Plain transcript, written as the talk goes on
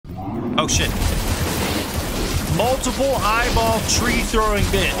Oh, shit. Multiple eyeball tree throwing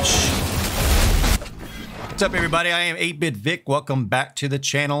bitch. What's up, everybody? I am 8-Bit Vic. Welcome back to the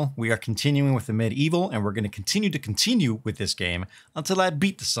channel. We are continuing with the medieval, and we're going to continue with this game until I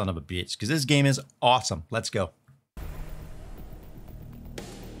beat the son of a bitch, because this game is awesome. Let's go.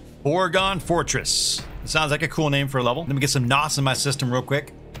 Forgone Fortress. It sounds like a cool name for a level. Let me get some NOS in my system real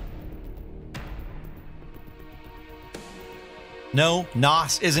quick. No,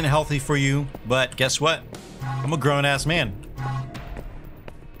 NOS isn't healthy for you, but guess what? I'm a grown-ass man.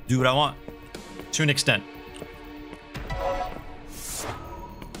 Do what I want, to an extent.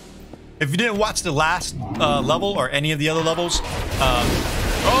 If you didn't watch the last level or any of the other levels,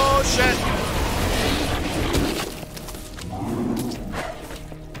 oh shit!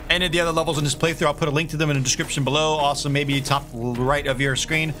 Any of the other levels in this playthrough, I'll put a link to them in the description below. Also, maybe top right of your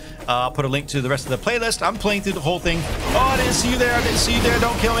screen, I'll put a link to the rest of the playlist. I'm playing through the whole thing. Oh, I didn't see you there. I didn't see you there.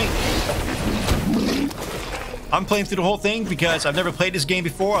 Don't kill me. I'm playing through the whole thing because I've never played this game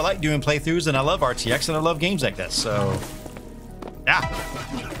before. I like doing playthroughs, and I love RTX, and I love games like this. So, yeah.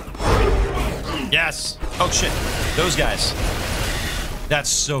 Yes. Oh, shit. Those guys. That's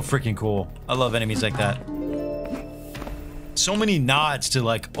so freaking cool. I love enemies like that. So many nods to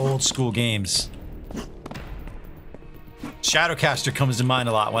like old school games. Shadowcaster comes to mind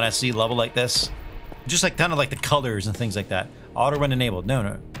a lot when I see a level like this. Just like kind of like the colors and things like that. Auto run enabled.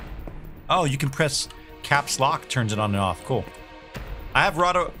 No. Oh, you can press caps lock, turns it on and off. Cool. I have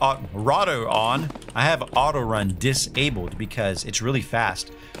Rado on. I have auto run disabled because it's really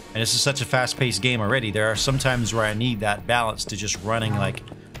fast. And this is such a fast-paced game already. There are some times where I need that balance to just running like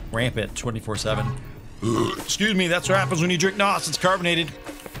rampant 24/7. Excuse me, that's what happens when you drink NOS. It's carbonated.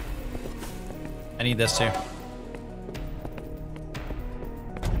 I need this too.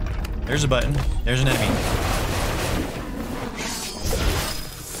 There's a button. There's an enemy.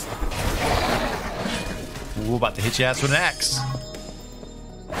 Ooh, about to hit your ass with an axe.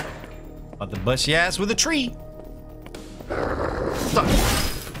 About to bust your ass with a tree.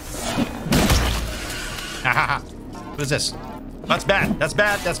 What is this? That's bad. That's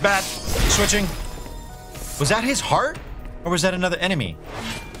bad. That's bad. Switching. Was that his heart? Or was that another enemy?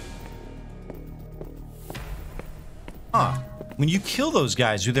 Huh. When you kill those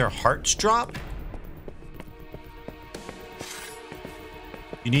guys, do their hearts drop?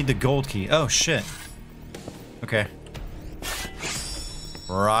 You need the gold key. Oh, shit. Okay.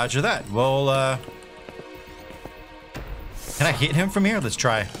 Roger that. Well, can I hit him from here? Let's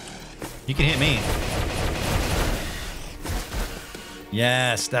try. He can hit me.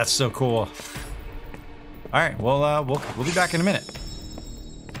 Yes, that's so cool. All right, well, we'll be back in a minute.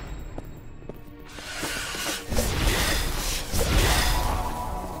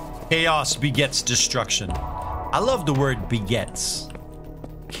 Chaos begets destruction. I love the word begets.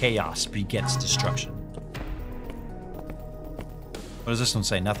 Chaos begets destruction. What does this one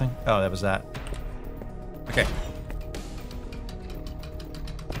say? Nothing? Oh, that was that. Okay.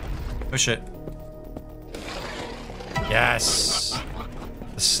 Oh, shit. Yes.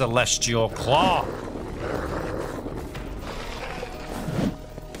 The Celestial Claw.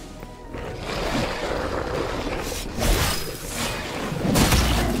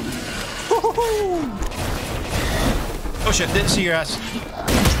 Oh shit, didn't see your ass.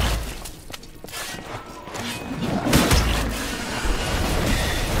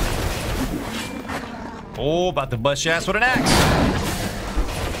 Oh, about to bust your ass with an axe.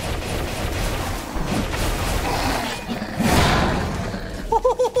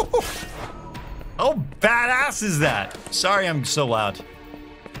 Oh, badass is that? Sorry I'm so loud.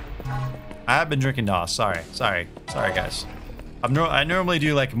 I have been drinking NOS. Sorry, guys. I normally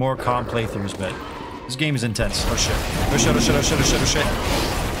do like more calm playthroughs, but this game is intense. Oh shit. Oh shit, oh shit, oh shit, oh shit, oh shit.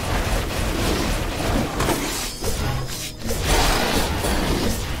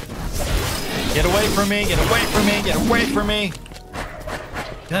 Get away from me, get away from me, get away from me.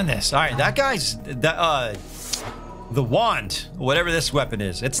 Goodness. Alright, that guy's the wand, whatever this weapon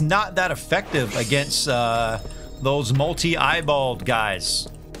is, it's not that effective against those multi-eyeballed guys.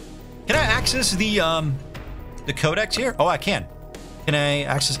 Can I access the codex here? Oh, I can. Can I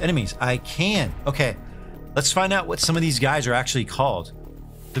access enemies? I can. Okay. Let's find out what some of these guys are actually called.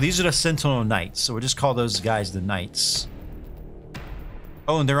 So these are the Sentinel Knights. So we'll just call those guys the Knights.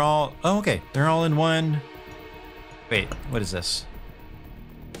 Oh, and they're all... Oh, okay. They're all in one... Wait, what is this?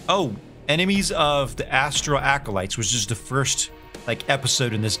 Oh, enemies of the Astral Acolytes, which is the first, like,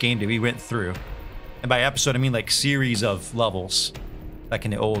 episode in this game that we went through. And by episode, I mean, like, series of levels. Back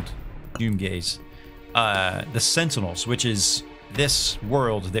in the old Doom days. The Sentinels, which is this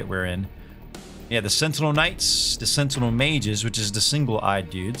world that we're in. Yeah, the Sentinel Knights, the Sentinel Mages, which is the single-eyed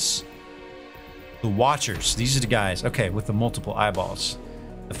dudes. The Watchers. These are the guys. Okay, with the multiple eyeballs.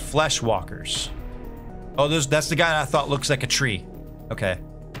 The Flesh Walkers. Oh, that's the guy I thought looks like a tree. Okay.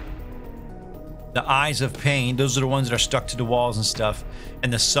 The Eyes of Pain. Those are the ones that are stuck to the walls and stuff.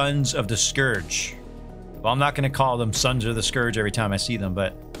 And the Sons of the Scourge. Well, I'm not going to call them Sons of the Scourge every time I see them,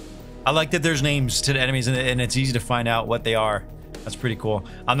 but I like that there's names to the enemies and it's easy to find out what they are. That's pretty cool.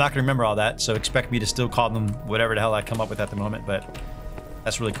 I'm not going to remember all that, so expect me to still call them whatever the hell I come up with at the moment, but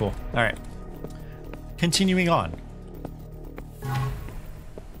that's really cool. All right. Continuing on.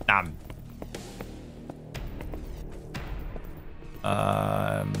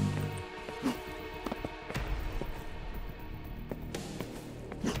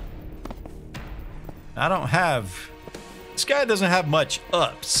 I don't have... This guy doesn't have much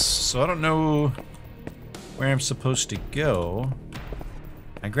ups, so I don't know where I'm supposed to go.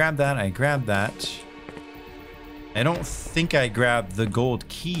 I grabbed that, I grabbed that. I don't think I grabbed the gold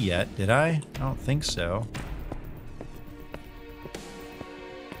key yet, did I? I don't think so.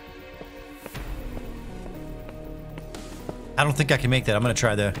 I don't think I can make that. I'm gonna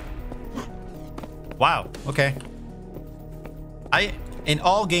try the... Wow, okay. In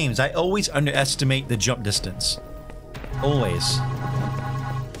all games, I always underestimate the jump distance. Always.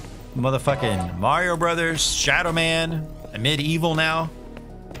 Motherfucking Mario Brothers, Shadow Man, Medieval now.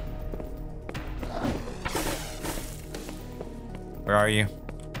 Where are you?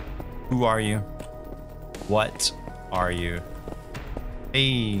 Who are you? What are you?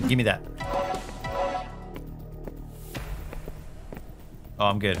 Hey, give me that. Oh,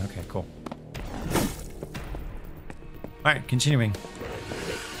 I'm good. Okay, cool. Alright, continuing.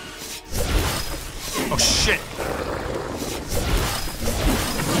 Oh, shit!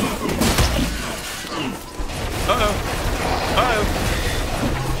 Uh-oh! Uh-oh!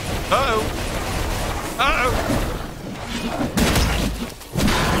 Uh-oh! Uh-oh!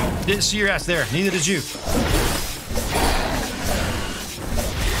 Didn't see your ass there. Neither did you.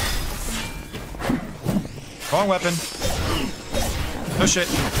 Wrong weapon. Oh, shit.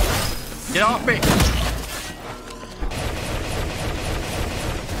 Get off me!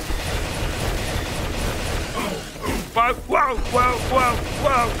 Whoa, whoa, whoa, whoa,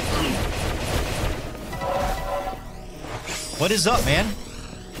 whoa! What is up, man?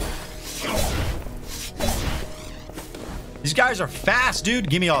 These guys are fast, dude.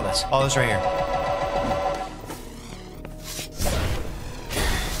 Give me all this. All this right here.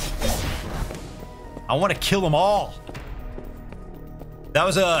 I want to kill them all. That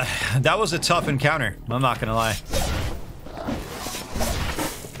was a tough encounter. I'm not gonna lie.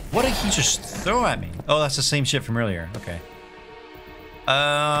 What did he just throw at me? Oh, that's the same shit from earlier. Okay.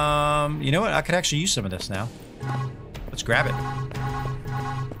 You know what? I could actually use some of this now. Let's grab it.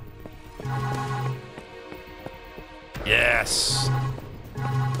 Yes.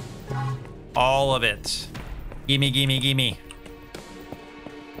 All of it. Gimme, gimme, gimme.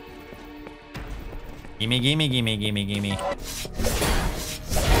 Gimme, gimme, gimme, gimme, gimme.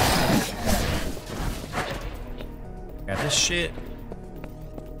 Got this shit.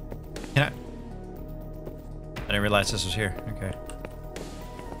 Can I didn't realize this was here. Okay.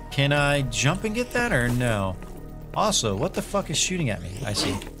 Can I jump and get that or no? Also, what the fuck is shooting at me? I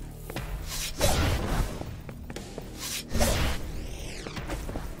see.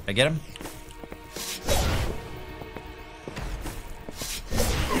 I get him?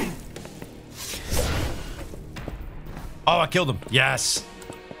 Oh, I killed him. Yes.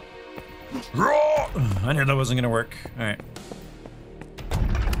 I knew that wasn't gonna work. All right.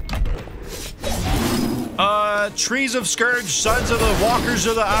 Trees of Scourge, Sons of the Walkers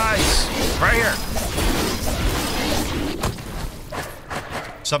of the Eyes. Right here.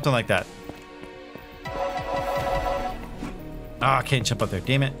 Something like that. Ah, I can't jump up there.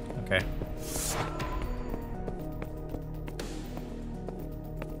 Damn it. Okay.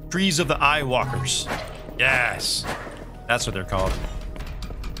 Trees of the Eye Walkers. Yes. That's what they're called.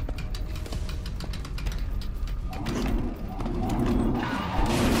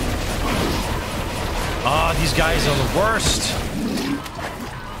 Ah, these guys are the worst.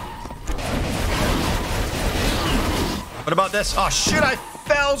 What about this? Oh, shit, I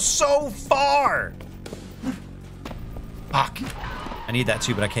fell so far. Fuck. I need that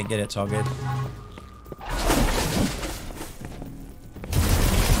too, but I can't get it. It's all good.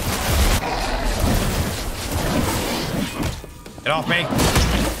 Get off me.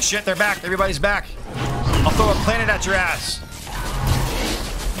 Shit, they're back. Everybody's back. I'll throw a planet at your ass.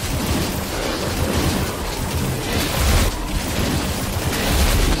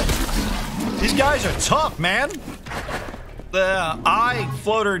 These guys are tough, man. The eye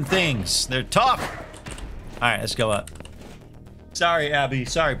floater things. They're tough. All right, let's go up. Sorry, Abby.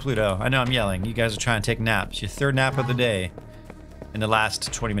 Sorry, Pluto. I know I'm yelling. You guys are trying to take naps. Your third nap of the day in the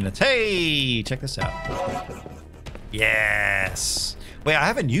last 20 minutes. Hey, check this out. Yes. Wait, I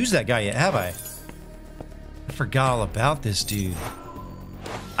haven't used that guy yet, have I? I forgot all about this dude.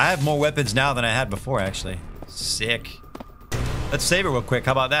 I have more weapons now than I had before, actually. Sick. Let's save it real quick.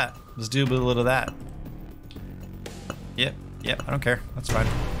 How about that? Let's do a little of that. Yep, yep, I don't care. That's fine.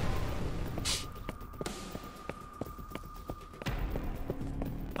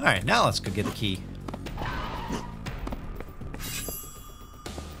 Alright, now let's go get the key.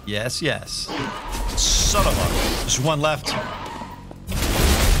 Yes, yes. Son of a... There's one left.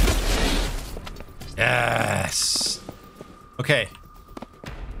 Yes. Okay.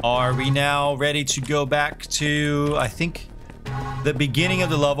 Are we now ready to go back to... I think the beginning of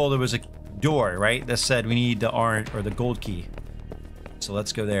the level there was a door, right? That said we need the orange or the gold key. So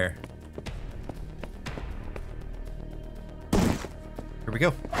let's go there. Here we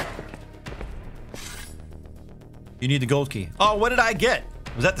go. You need the gold key. Oh, what did I get?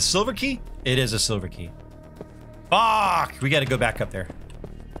 Was that the silver key? It is a silver key. Fuck! We gotta go back up there.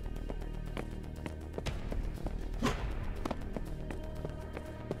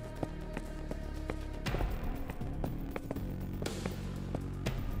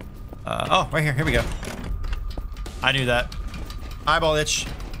 Oh, right here. Here we go. I knew that. Eyeball itch.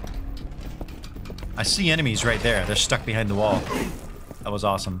 I see enemies right there. They're stuck behind the wall. That was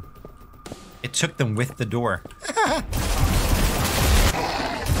awesome. It took them with the door.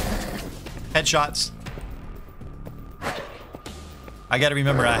 Headshots. I gotta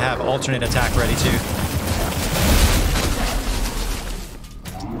remember I have alternate attack ready too.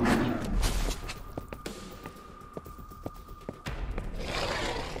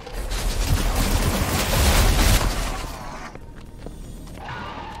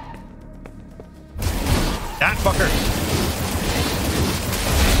 That fucker.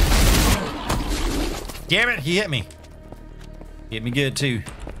 Damn it, he hit me. He hit me good too.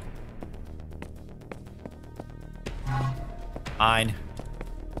 Fine.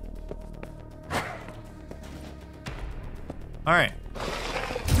 All right.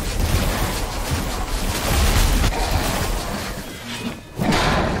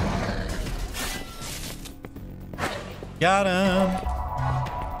 Got him.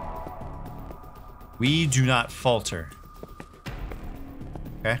 We do not falter.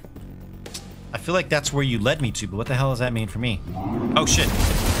 Okay. I feel like that's where you led me to, but what the hell does that mean for me? Oh shit.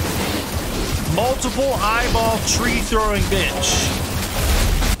 Multiple eyeball tree throwing bitch.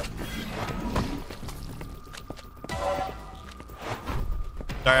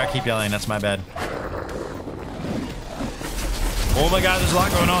 Sorry, I keep yelling. That's my bad. Oh my god, there's a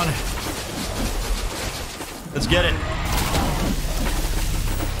lot going on. Let's get it.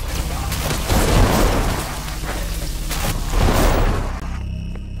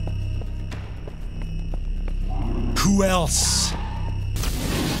 Who else?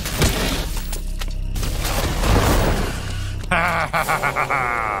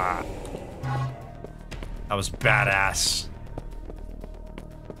 That was badass.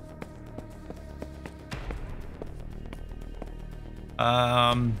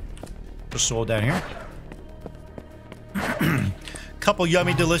 Just soul down here. Couple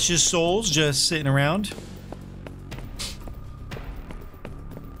yummy, delicious souls just sitting around.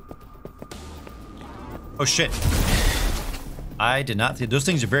 Oh shit. I did not. Those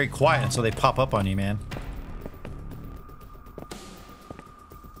things are very quiet until they pop up on you, man.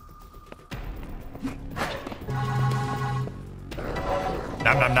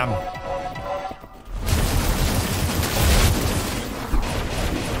 Nom nom nom.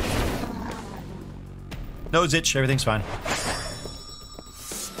 Nose itch, everything's fine.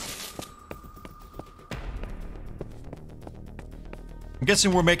 I'm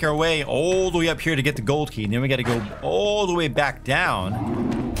guessing we'll make our way all the way up here to get the gold key, and then we gotta go all the way back down.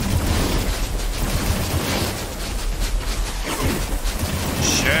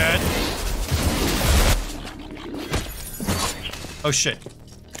 Shit. Oh shit.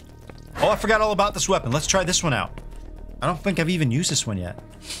 Oh, I forgot all about this weapon. Let's try this one out. I don't think I've even used this one yet.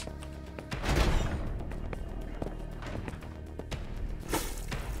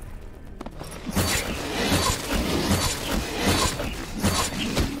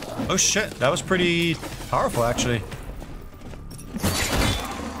 Oh shit, that was pretty powerful actually.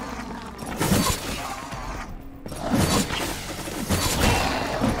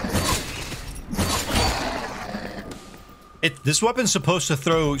 This weapon's supposed to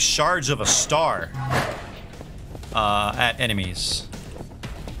throw shards of a star at enemies,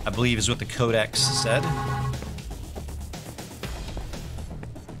 I believe is what the codex said.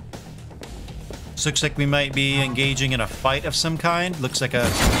 This looks like we might be engaging in a fight of some kind. Looks like a...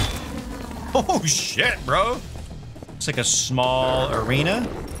 Oh, shit, bro. Looks like a small arena.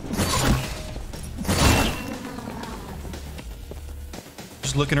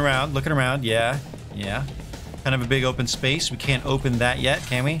 Just looking around, yeah. Yeah. Kind of a big open space. We can't open that yet,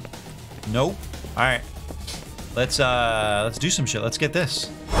 can we? Nope. All right. Let's do some shit. Let's get this.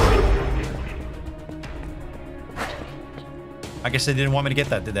 I guess they didn't want me to get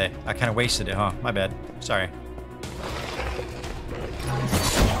that, did they? I kind of wasted it, huh? My bad. Sorry.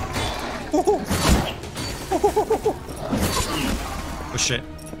 Oh, shit.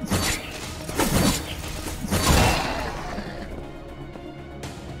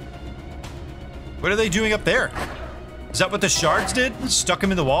 What are they doing up there? Is that what the shards did? Stuck him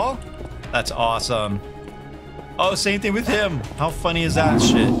in the wall? That's awesome. Oh, same thing with him. How funny is that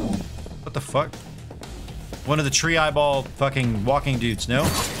shit? What the fuck? One of the tree eyeball fucking walking dudes. No?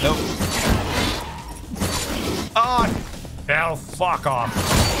 Nope. Oh, hell, fuck off.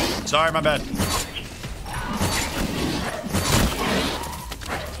 Sorry, my bad.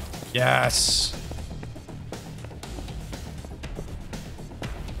 Yes.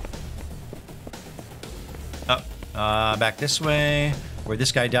 Back this way, where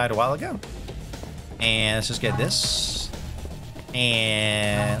this guy died a while ago. And let's just get this.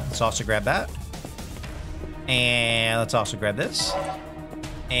 And let's also grab that. And let's also grab this.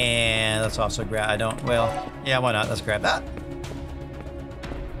 And let's also grab... Well, yeah, why not? Let's grab that.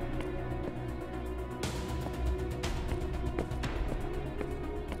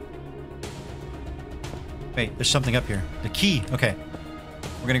 Wait, there's something up here. The key. Okay.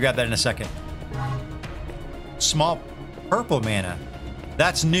 We're gonna grab that in a second. Small purple mana.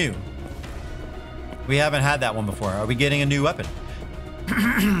 That's new. We haven't had that one before. Are we getting a new weapon?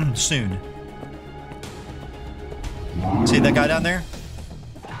 Soon. See that guy down there?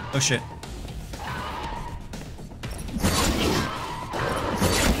 Oh shit.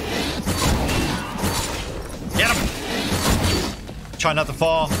 Get him! Try not to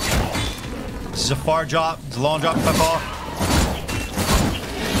fall. This is a far drop. It's a long drop if I fall.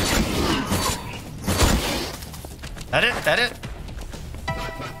 That it? That it?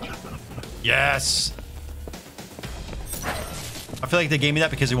 Yes. I feel like they gave me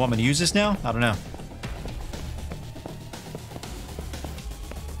that because they want me to use this now. I don't know.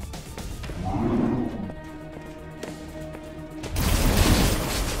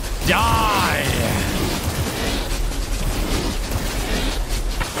 Die!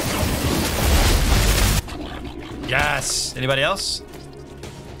 Yes. Anybody else?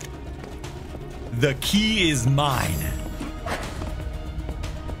 The key is mine.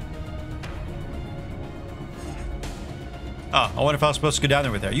 Oh, I wonder if I was supposed to go down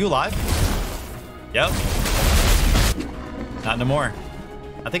there with her. Are you alive? Yep. Not no more.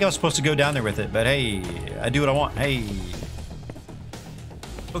 I think I was supposed to go down there with it, but hey, I do what I want. Hey.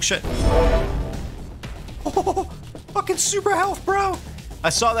 Oh, shit. Oh, fucking super health, bro. I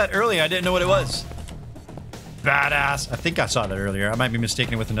saw that earlier. I didn't know what it was. Badass. I think I saw that earlier. I might be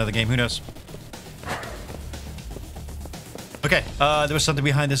mistaken it with another game. Who knows? Okay, there was something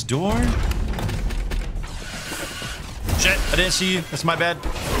behind this door. Shit, I didn't see you. That's my bad.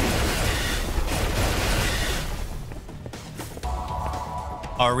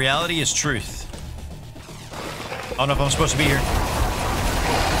 Our reality is truth. I don't know if I'm supposed to be here.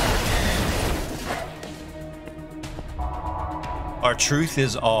 Our truth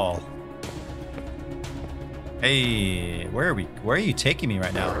is all. Hey, where are we? Where are you taking me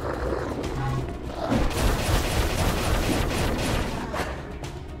right now?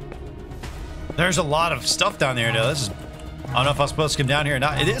 There's a lot of stuff down there, though. This is... I don't know if I'm supposed to come down here or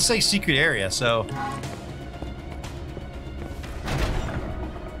not. It didn't say secret area, so...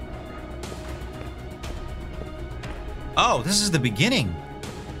 Oh, this is the beginning.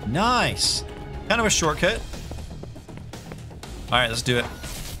 Nice. Kind of a shortcut. All right, let's do it.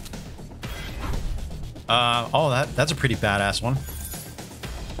 Oh, that's a pretty badass one.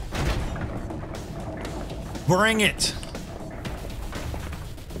 Bring it.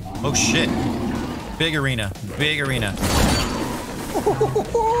 Oh, shit. Big arena. Big arena.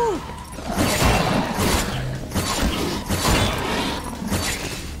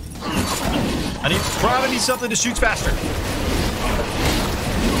 Probably need something that shoots faster.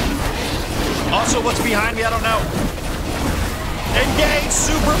 Also, what's behind me? I don't know. Engage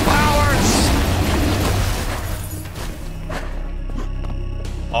superpowers!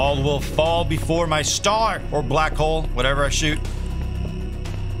 All will fall before my star or black hole, whatever I shoot.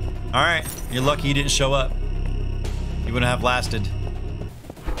 All right, you're lucky you didn't show up. You wouldn't have lasted.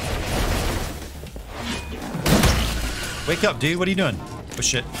 Wake up, dude. What are you doing? Oh,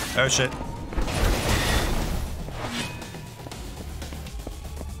 shit. Oh, shit.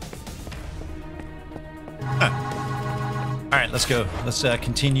 All right, let's go. Let's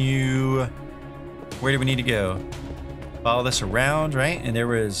continue. Where do we need to go? Follow this around, right? And there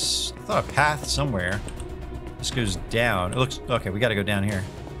was, I thought, a path somewhere. This goes down. It looks okay. We got to go down here.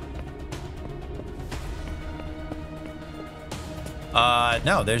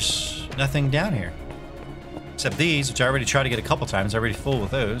 No, there's nothing down here except these, which I already tried to get a couple times. I'm already full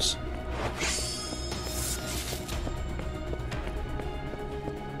with those.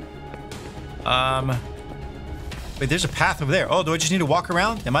 Wait, there's a path over there. Oh, do I just need to walk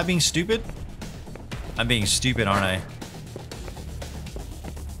around? Am I being stupid? I'm being stupid, aren't I?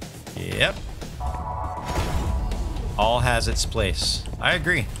 Yep. All has its place. I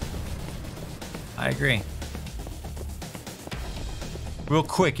agree. I agree. Real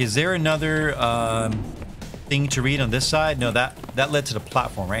quick, is there another thing to read on this side? No, that led to the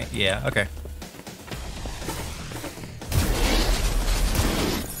platform, right? Yeah, okay.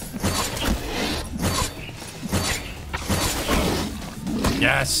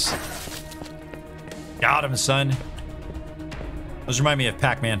 Yes. Got him, son. Those remind me of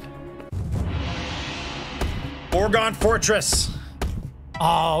Pac-Man. Forgone Fortress.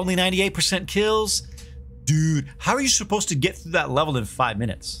 Oh, only 98% kills. Dude, how are you supposed to get through that level in 5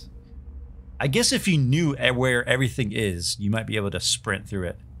 minutes? I guess if you knew where everything is, you might be able to sprint through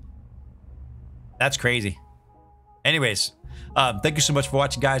it. That's crazy. Anyways, thank you so much for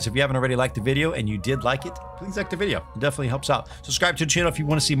watching, guys. If you haven't already liked the video and you did like it, please like the video. It definitely helps out. Subscribe to the channel if you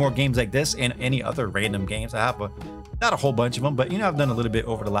want to see more games like this and any other random games. I have not a whole bunch of them, but you know, I've done a little bit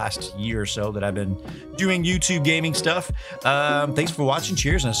over the last year or so that I've been doing YouTube gaming stuff. Thanks for watching.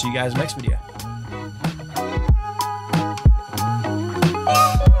 Cheers, and I'll see you guys in the next video.